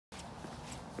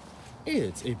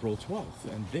It's April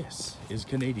 12th, and this is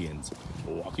Canadians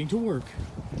walking to work,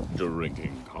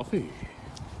 drinking coffee.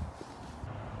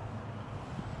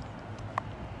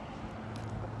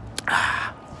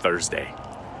 Thursday.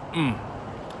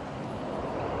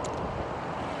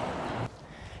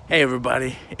 Hey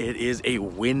everybody, it is a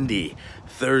windy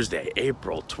Thursday,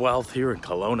 April 12th here in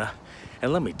Kelowna.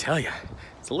 And let me tell you,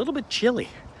 it's a little bit chilly.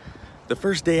 The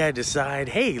first day I decide,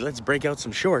 hey, let's break out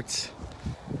some shorts.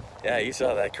 Yeah, you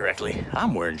saw that correctly.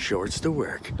 I'm wearing shorts to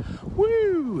work.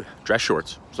 Woo! Dress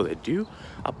shorts. So they do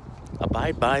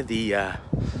abide by the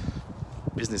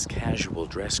business casual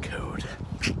dress code.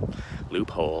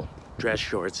 Loophole. Dress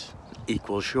shorts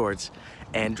equals shorts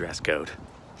and dress code.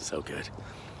 So good.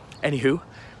 Anywho,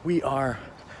 we are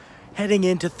heading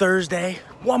into Thursday.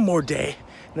 One more day.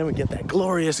 And then we get that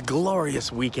glorious,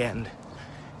 glorious weekend.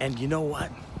 And you know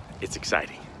what? It's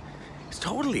exciting. It's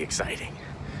totally exciting.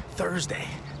 Thursday.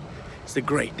 It's a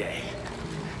great day.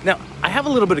 Now, I have a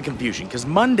little bit of confusion because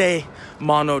Monday,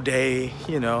 mono day,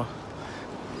 you know,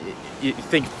 you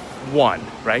think one,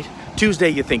 right? Tuesday,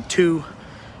 you think two.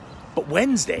 But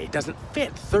Wednesday doesn't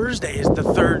fit. Thursday is the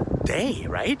third day,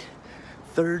 right?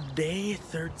 Third day,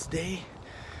 Thursday.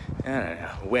 I don't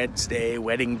know. Wednesday,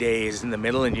 wedding day is in the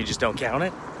middle and you just don't count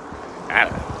it? I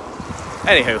don't know.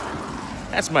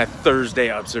 Anywho, that's my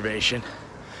Thursday observation.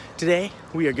 Today,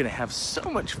 we are gonna have so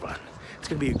much fun. It's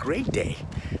gonna be a great day.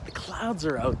 The clouds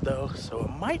are out though, so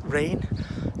it might rain.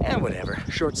 And whatever,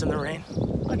 shorts in the rain,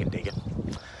 I can dig it.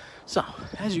 So,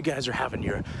 as you guys are having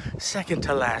your second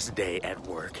to last day at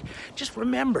work, just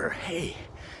remember, hey,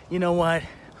 you know what?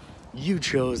 You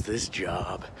chose this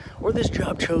job, or this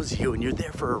job chose you, and you're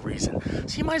there for a reason.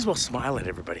 So you might as well smile at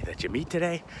everybody that you meet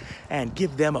today and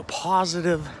give them a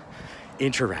positive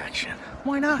interaction.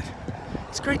 Why not?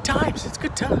 It's great times. It's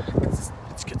good time.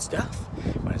 It's good stuff.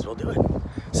 Might as well do it.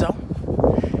 So,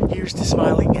 here's to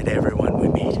smiling at everyone we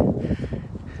meet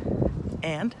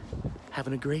and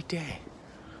having a great day.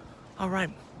 All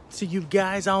right, see you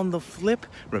guys on the flip.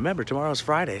 Remember, tomorrow's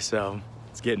Friday, so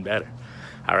it's getting better.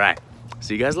 All right,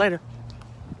 see you guys later.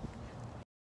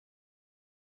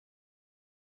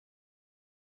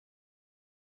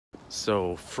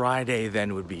 So Friday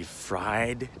then would be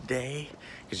fried day,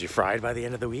 because you're fried by the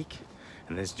end of the week.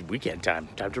 And then it's weekend time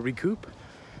to recoup.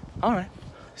 All right,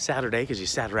 Saturday, because you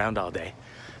sat around all day.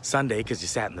 Sunday, because you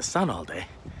sat in the sun all day.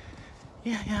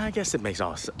 Yeah, I guess it all makes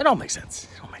sense. It all makes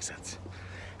sense.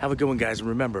 Have a good one, guys. And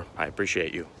remember, I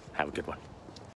appreciate you. Have a good one.